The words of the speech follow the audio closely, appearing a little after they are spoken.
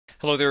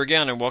Hello there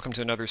again, and welcome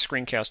to another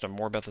screencast on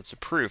more methods of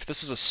proof.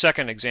 This is a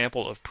second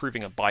example of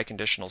proving a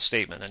biconditional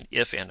statement, an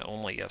if and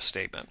only if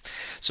statement.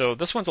 So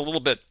this one's a little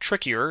bit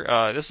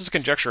trickier. This is a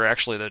conjecture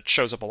actually that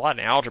shows up a lot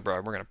in algebra,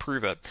 and we're going to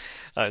prove it.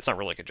 It's not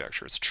really a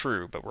conjecture, it's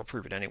true, but we'll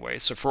prove it anyway.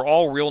 So for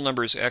all real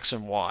numbers x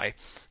and y,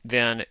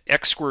 then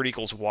x squared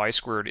equals y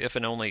squared if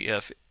and only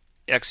if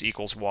x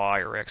equals y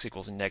or x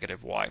equals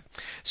negative y.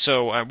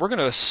 So we're going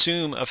to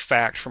assume a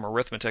fact from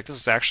arithmetic. This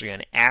is actually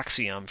an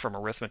axiom from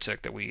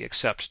arithmetic that we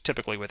accept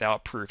typically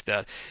without proof,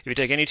 that if you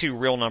take any two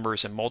real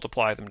numbers and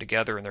multiply them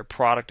together and their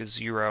product is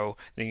 0,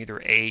 then either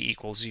a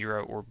equals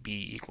 0 or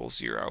b equals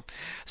 0.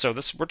 So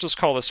we'll just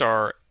call this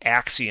our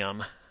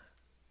axiom,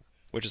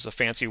 which is a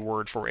fancy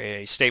word for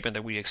a statement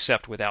that we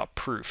accept without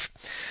proof.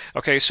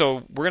 Okay, so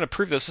we're going to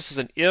prove this. This is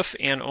an if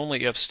and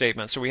only if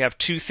statement. So we have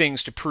two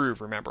things to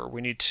prove, remember. We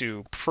need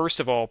to,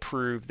 first of all,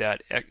 prove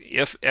that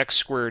if x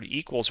squared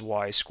equals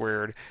y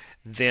squared,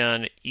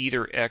 then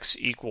either x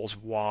equals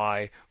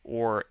y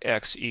or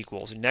x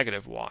equals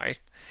negative y.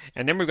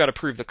 And then we've got to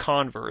prove the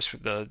converse.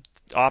 The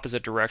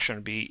opposite direction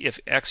would be if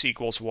x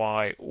equals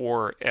y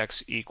or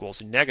x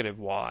equals negative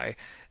y,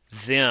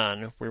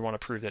 then we want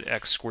to prove that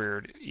x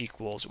squared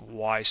equals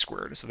y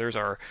squared. So there's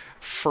our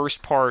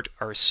first part,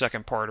 our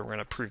second part, and we're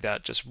going to prove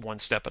that just one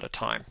step at a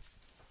time.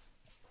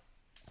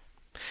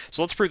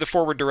 So let's prove the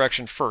forward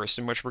direction first,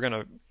 in which we're going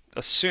to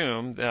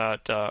assume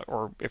that,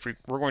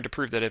 we're going to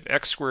prove that if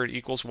x squared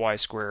equals y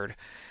squared,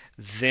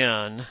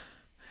 then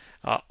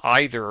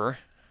either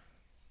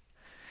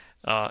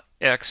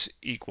x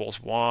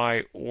equals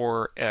y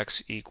or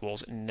x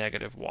equals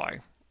negative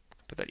y.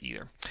 Put that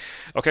either.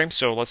 Okay,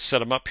 so let's set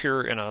them up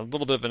here in a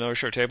little bit of a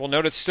no-show table.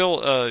 Note it's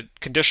still a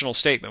conditional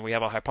statement. We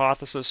have a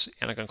hypothesis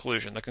and a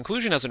conclusion. The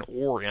conclusion has an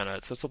or in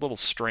it, so it's a little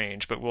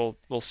strange, but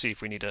we'll see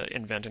if we need to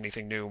invent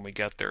anything new when we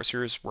get there. So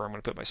here's where I'm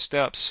going to put my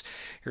steps.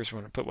 Here's where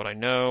I'm going to put what I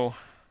know.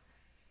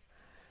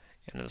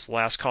 And in this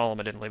last column,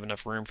 I didn't leave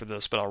enough room for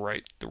this, but I'll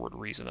write the word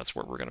reason. That's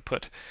where we're going to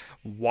put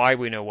why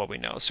we know what we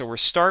know. So we'll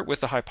start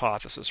with the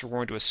hypothesis. We're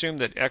going to assume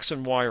that x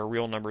and y are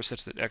real numbers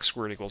such that x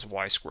squared equals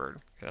y squared.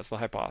 Okay, that's the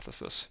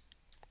hypothesis.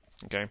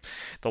 Okay,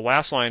 the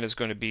last line is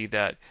going to be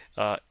that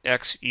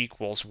x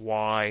equals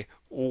y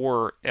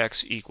or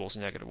x equals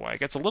negative y. It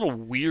gets a little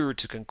weird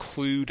to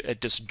conclude a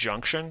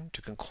disjunction,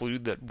 to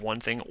conclude that one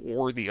thing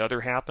or the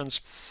other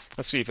happens.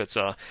 Let's see if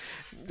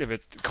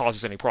it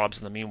causes any problems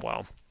in the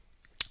meanwhile.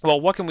 Well,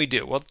 what can we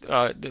do? Well,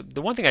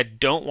 the one thing I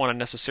don't want to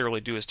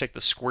necessarily do is take the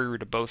square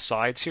root of both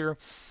sides here,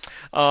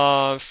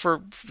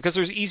 because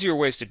there's easier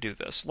ways to do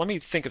this. Let me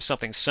think of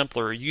something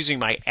simpler using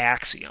my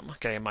axiom.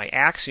 Okay, my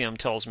axiom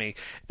tells me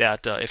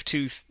that if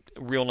two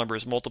real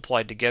numbers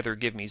multiplied together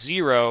give me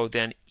 0,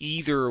 then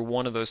either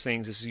one of those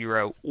things is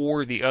 0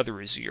 or the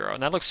other is 0.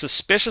 And that looks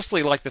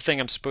suspiciously like the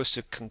thing I'm supposed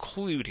to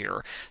conclude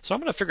here. So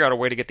I'm going to figure out a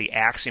way to get the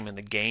axiom in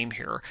the game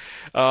here.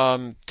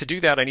 To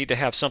do that, I need to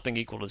have something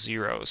equal to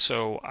 0.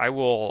 So I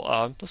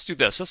will, let's do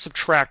this. Let's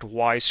subtract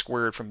y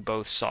squared from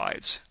both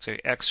sides. So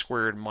x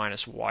squared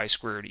minus y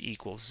squared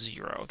equals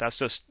 0. That's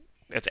just,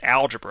 it's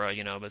algebra,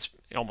 you know, but it's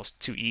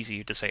almost too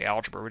easy to say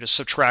algebra. We just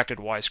subtracted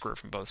y squared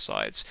from both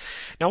sides.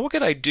 Now, what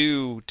could I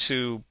do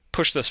to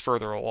push this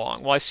further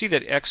along? Well, I see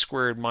that x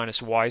squared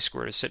minus y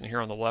squared is sitting here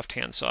on the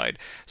left-hand side.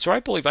 So I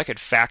believe I could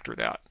factor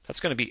that.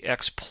 That's going to be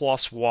x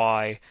plus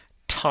y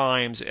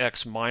times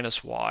x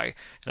minus y, and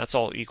that's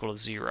all equal to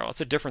 0. It's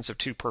a difference of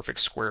two perfect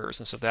squares,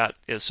 and so that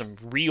is some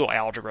real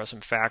algebra, some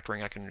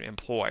factoring I can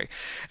employ.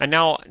 And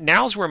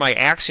now's where my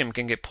axiom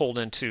can get pulled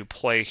into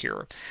play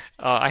here.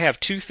 I have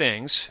two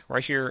things,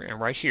 right here,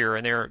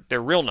 and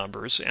they're real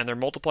numbers, and they're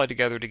multiplied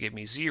together to give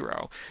me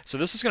 0. So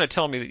this is going to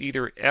tell me that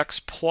either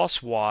x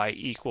plus y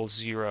equals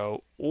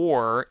 0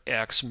 or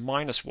x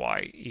minus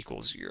y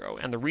equals 0.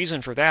 And the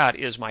reason for that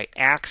is my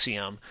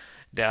axiom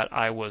that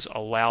I was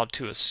allowed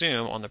to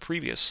assume on the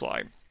previous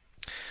slide.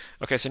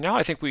 Okay, so now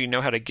I think we know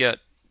how to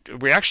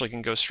we actually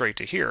can go straight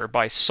to here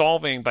by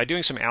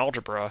doing some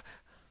algebra.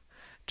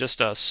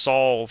 Just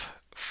solve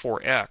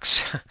for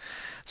x.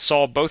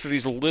 Solve both of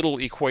these little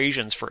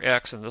equations for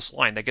x in this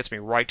line. That gets me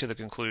right to the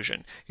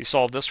conclusion. You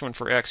solve this one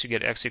for x, you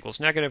get x equals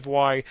negative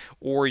y,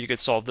 or you could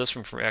solve this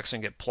one for x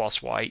and get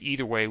plus y.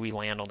 Either way, we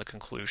land on the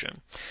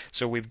conclusion.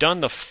 So we've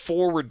done the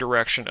forward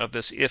direction of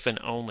this if and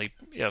only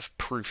if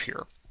proof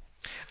here.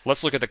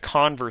 Let's look at the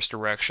converse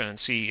direction and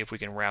see if we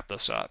can wrap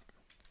this up.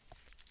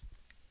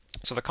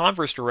 So the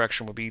converse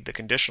direction would be the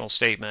conditional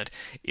statement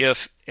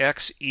if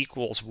x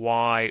equals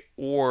y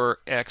or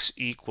x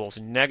equals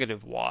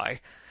negative y,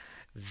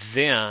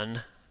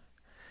 then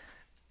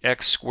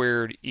x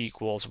squared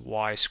equals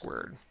y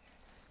squared.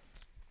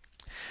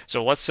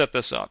 So let's set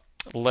this up.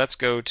 Let's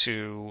go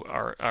to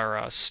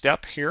our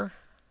step here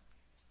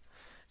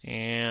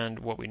and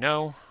what we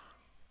know.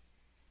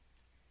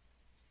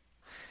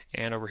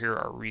 And over here,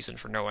 our reason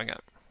for knowing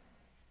it.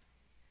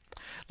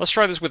 Let's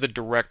try this with a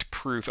direct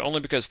proof, only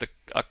because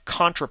a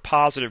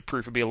contrapositive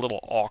proof would be a little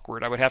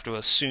awkward. I would have to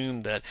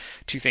assume that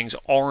two things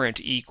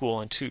aren't equal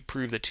and to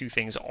prove that two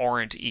things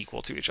aren't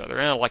equal to each other.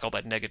 And I don't like all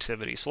that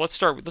negativity. So let's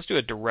do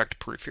a direct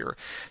proof here.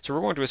 So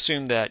we're going to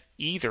assume that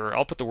either,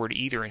 I'll put the word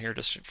either in here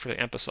just to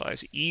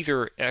emphasize,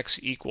 either x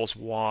equals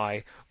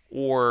y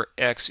or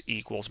x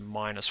equals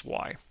minus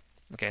y.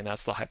 Okay, and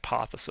that's the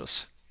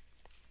hypothesis.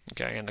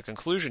 Okay, and the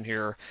conclusion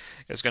here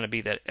is going to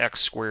be that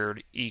x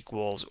squared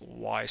equals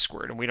y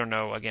squared. And we don't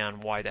know, again,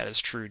 why that is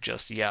true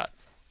just yet.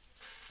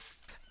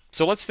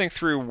 So let's think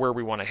through where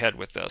we want to head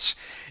with this.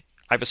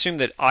 I've assumed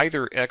that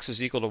either x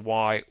is equal to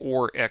y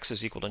or x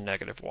is equal to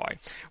negative y.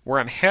 Where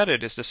I'm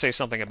headed is to say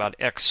something about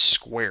x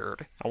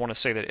squared. I want to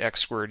say that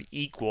x squared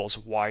equals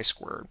y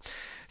squared.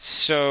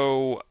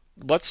 So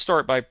let's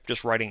start by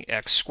just writing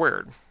x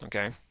squared.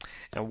 Okay.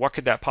 And what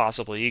could that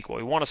possibly equal?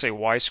 We want to say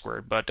y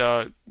squared, but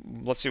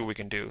let's see what we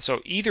can do.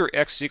 So either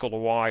x is equal to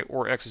y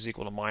or x is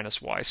equal to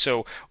minus y.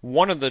 So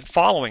one of the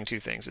following two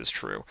things is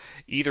true.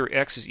 Either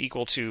x is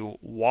equal to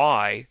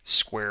y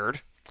squared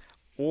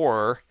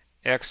or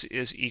x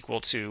is equal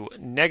to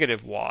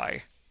negative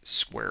y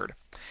squared.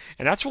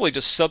 And that's really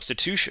just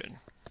substitution.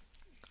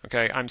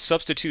 Okay, I'm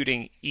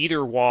substituting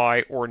either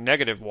y or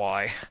negative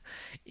y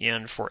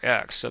in for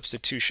x,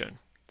 substitution.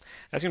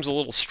 That seems a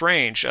little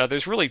strange.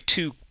 There's really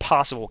two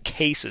possible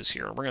cases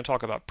here. We're going to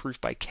talk about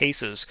proof by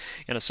cases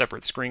in a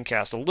separate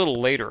screencast a little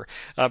later,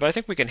 but I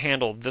think we can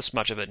handle this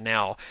much of it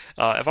now.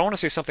 If I want to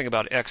say something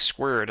about x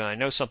squared and I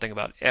know something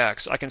about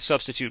x, I can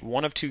substitute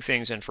one of two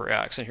things in for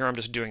x, and here I'm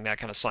just doing that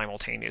kind of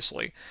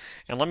simultaneously.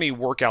 And let me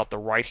work out the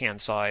right-hand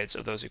sides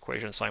of those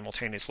equations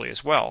simultaneously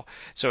as well.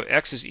 So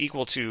x is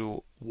equal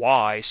to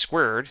y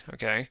squared,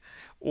 okay,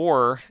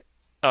 or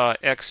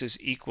x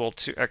is equal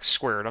to x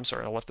squared. I'm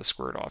sorry, I left the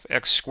squared off.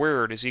 X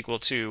squared is equal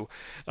to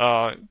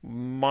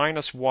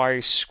minus y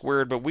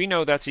squared, but we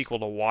know that's equal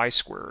to y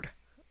squared.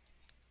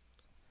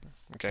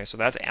 Okay, so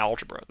that's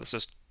algebra. This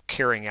is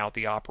carrying out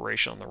the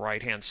operation on the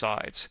right-hand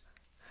sides.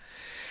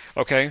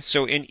 Okay,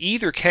 so in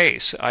either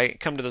case, I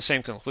come to the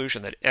same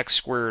conclusion that x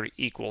squared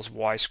equals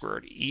y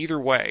squared. Either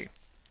way.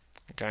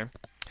 Okay.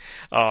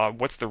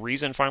 What's the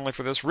reason finally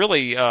for this?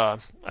 Really,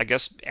 I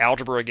guess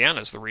algebra again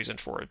is the reason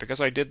for it.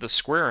 Because I did the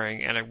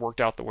squaring and it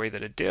worked out the way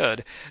that it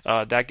did,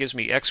 that gives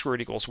me x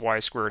squared equals y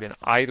squared in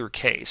either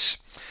case.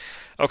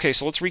 Okay,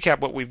 so let's recap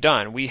what we've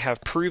done. We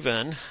have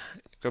proven,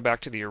 go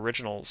back to the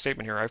original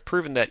statement here, I've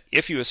proven that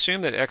if you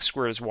assume that x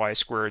squared is y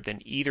squared,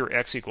 then either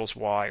x equals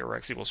y or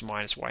x equals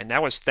minus y. And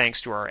that was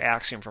thanks to our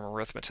axiom from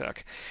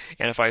arithmetic.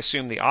 And if I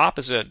assume the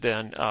opposite,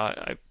 then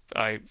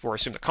or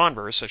assume the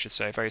converse, I should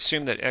say, if I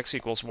assume that x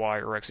equals y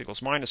or x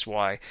equals minus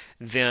y,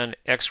 then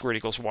x squared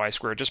equals y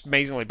squared, just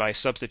basically by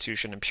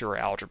substitution in pure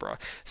algebra.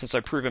 Since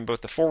I've proven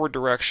both the forward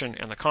direction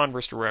and the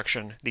converse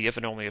direction, the if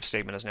and only if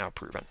statement is now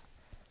proven.